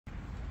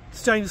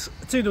So James,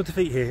 a 2-0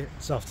 defeat here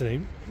this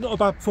afternoon. Not a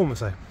bad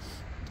performance though.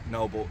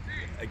 No, but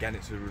again,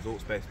 it's a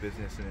results-based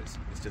business, and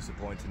it's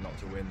disappointing not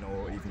to win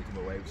or even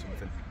come away with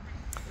something.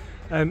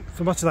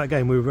 For much of that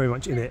game, we were very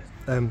much in it.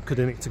 Could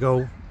have nicked a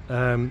goal.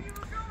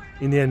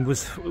 In the end,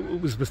 was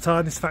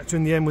tiredness a factor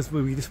in the end?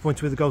 Were we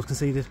disappointed with the goals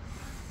conceded?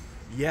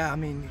 Yeah, I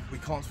mean, we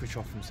can't switch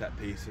off from set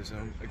pieces.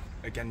 And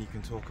again, you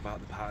can talk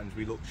about the patterns.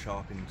 We looked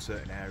sharp in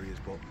certain areas,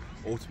 but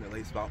ultimately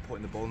it's about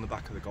putting the ball in the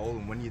back of the goal.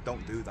 And when you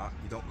don't do that,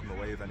 you don't come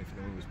away with anything,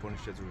 and we was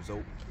punished as a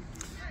result.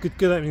 Good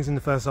openings in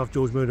the first half.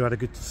 George Muller had a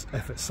good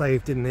effort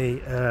save, didn't he?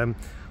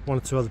 One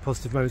or two other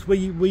positive moments. Were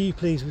you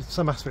pleased with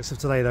some aspects of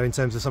today though, in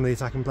terms of some of the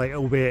attacking play,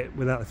 albeit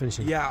without the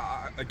finishing?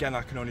 Yeah, again,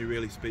 I can only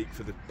really speak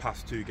for the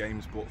past two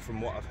games, but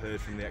from what I've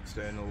heard from the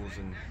externals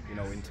and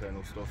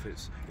internal stuff,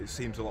 it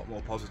seems a lot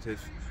more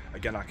positive.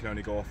 Again, I can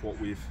only go off what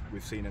we've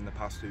seen in the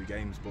past two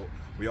games, but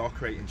we are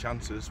creating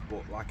chances.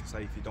 But like I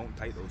say, if you don't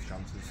take those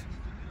chances,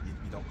 you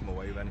don't come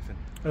away with anything.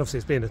 And obviously,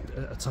 it's been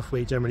a tough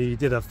week generally. You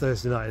did have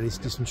Thursday night at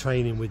least do some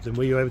training with them.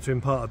 Were you able to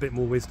impart a bit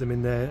more wisdom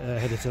in there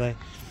ahead of today?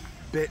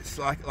 Bits,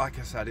 like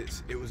I said,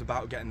 it was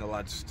about getting the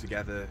lads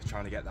together,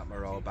 trying to get that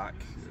morale back,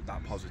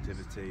 that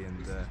positivity,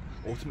 and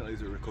ultimately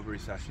it's a recovery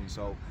session.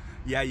 So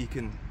yeah,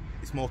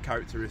 it's more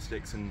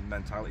characteristics and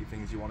mentality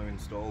things you want to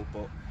install,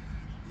 but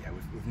yeah,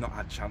 we've not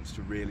had a chance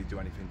to really do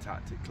anything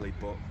tactically.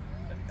 But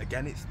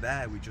again, it's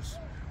there. We just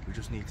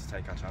need to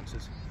take our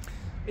chances.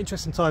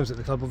 Interesting times at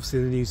the club.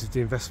 Obviously, the news of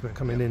the investment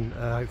coming in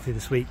hopefully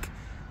this week.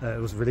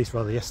 It was released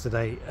rather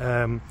yesterday.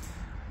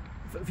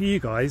 For you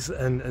guys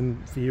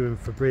and for you and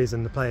for Briz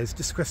and the players,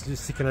 just a question of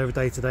just ticking over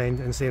day to day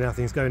and seeing how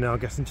things go now, I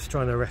guess, and just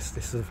trying to arrest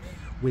this sort of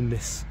win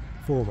this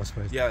form, I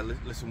suppose. Yeah,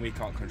 listen, we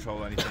can't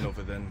control anything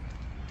other than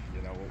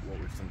what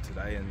we've done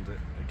today, and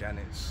again,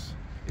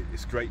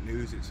 it's great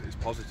news, it's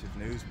positive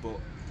news, but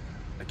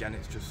again,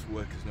 it's just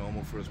work as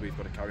normal for us. We've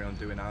got to carry on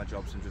doing our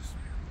jobs and just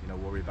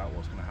worry about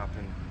what's going to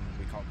happen.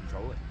 We can't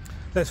control it.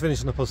 Let's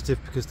finish on a positive,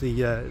 because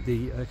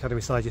the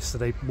academy side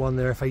yesterday won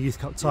their FA Youth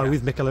Cup tie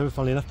with Mickleover,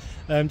 funnily enough.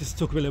 Just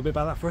talk a little bit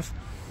about that for us.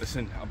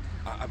 Listen, I'm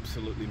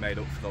absolutely made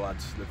up for the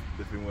lads.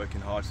 They've been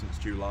working hard since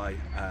July.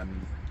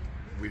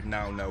 We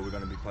now know we're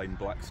going to be playing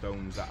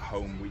Blackstones at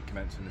home week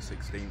commencing the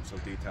 16th, so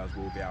details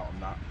will be out on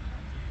that.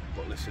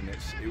 But listen,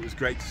 it was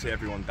great to see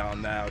everyone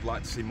down there. I'd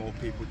like to see more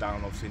people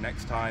down, obviously,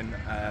 next time.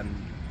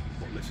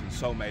 But listen,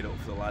 so made up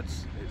for the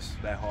lads.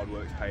 Their hard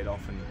work's paid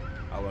off, and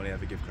I'll only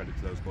ever give credit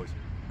to those boys.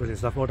 Brilliant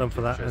stuff, well done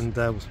for that. Cheers. And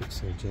we'll speak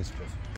soon. Cheers.